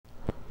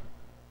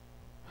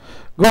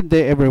Good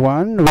day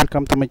everyone,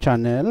 welcome to my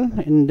channel.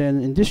 And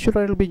then in this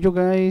tutorial video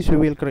guys, we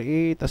will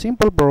create a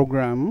simple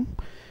program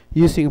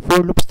using for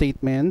loop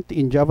statement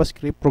in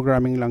JavaScript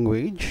programming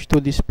language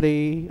to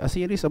display a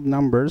series of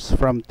numbers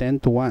from 10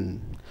 to 1.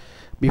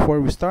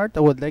 Before we start, I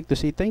would like to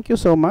say thank you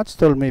so much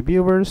to all my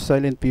viewers,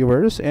 silent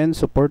viewers, and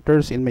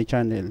supporters in my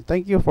channel.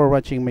 Thank you for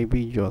watching my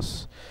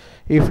videos.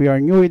 If you are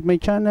new with my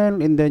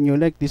channel and then you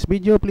like this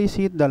video, please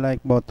hit the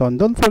like button.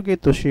 Don't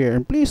forget to share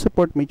and please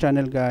support my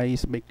channel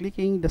guys by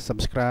clicking the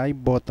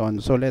subscribe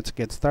button. So let's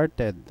get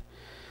started.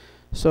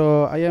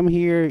 So I am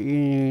here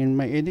in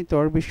my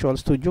editor, Visual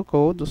Studio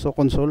Code, so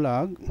console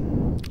log.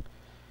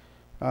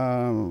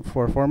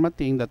 For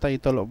formatting the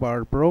title of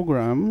our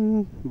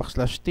program,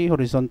 \t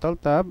horizontal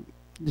tab,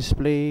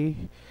 display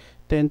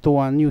 10 to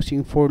 1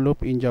 using for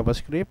loop in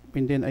JavaScript,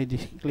 and then I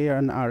declare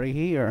an array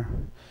here.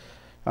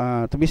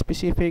 To be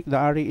specific, the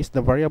array is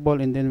the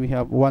variable, and then we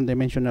have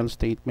one-dimensional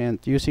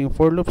statement using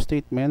for loop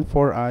statement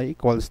for I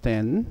equals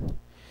 10,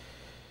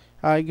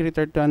 I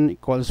greater than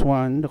equals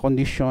 1, the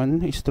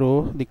condition is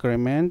true,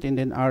 decrement, and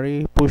then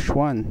array push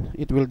 1.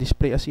 It will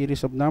display a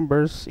series of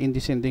numbers in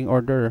descending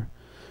order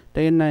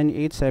 10, 9,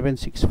 8, 7,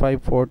 6,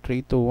 5, 4,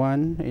 3, 2,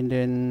 1, and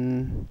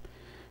then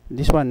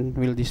this one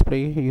will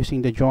display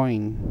using the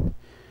join.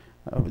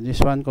 This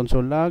one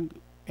console log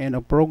and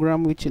a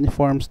program which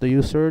informs the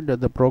user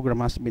that the program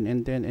has been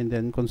ended, and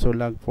then console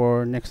log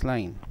for next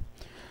line.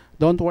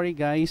 Don't worry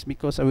guys,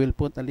 because I will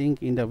put a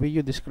link in the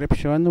video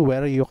description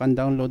where you can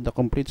download the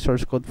complete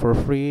source code for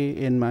free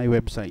in my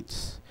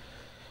websites.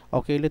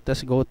 Okay, let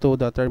us go to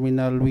the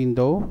terminal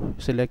window,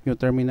 select new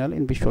terminal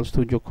in Visual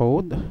Studio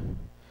Code,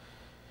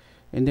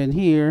 and then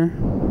here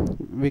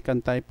we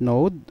can type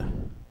node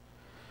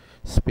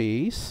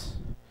space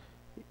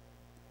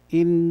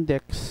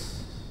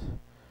index.js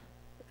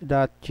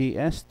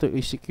to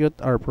execute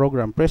our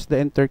program. Press the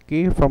enter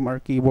key from our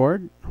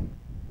keyboard.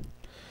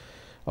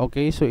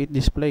 Okay, so it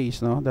displays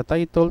the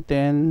title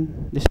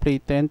 10, display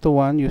 10 to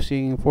 1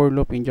 using for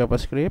loop in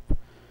JavaScript,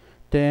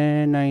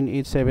 10, 9,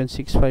 8, 7,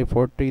 6, 5,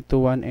 4, 3, 2,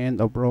 1,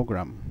 end of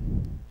program.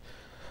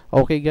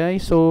 Okay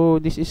guys, so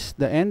this is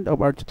the end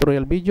of our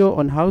tutorial video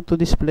on how to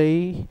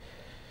display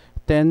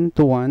 10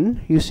 to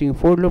 1 using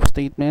for loop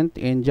statement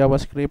in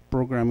JavaScript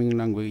programming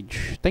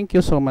language. Thank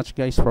you so much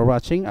guys for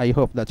watching. I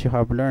hope that you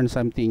have learned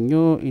something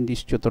new in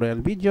this tutorial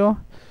video.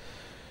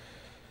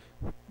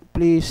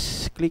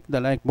 Please click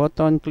the like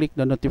button, click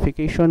the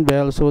notification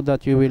bell so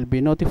that you will be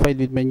notified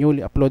with my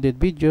newly uploaded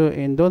video,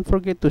 and don't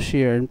forget to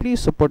share and please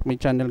support my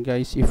channel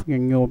guys if you're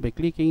new by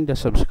clicking the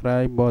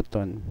subscribe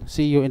button.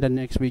 See you in the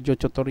next video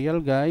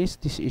tutorial guys.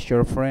 This is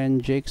your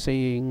friend Jake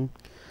saying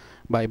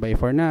bye bye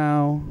for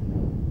now.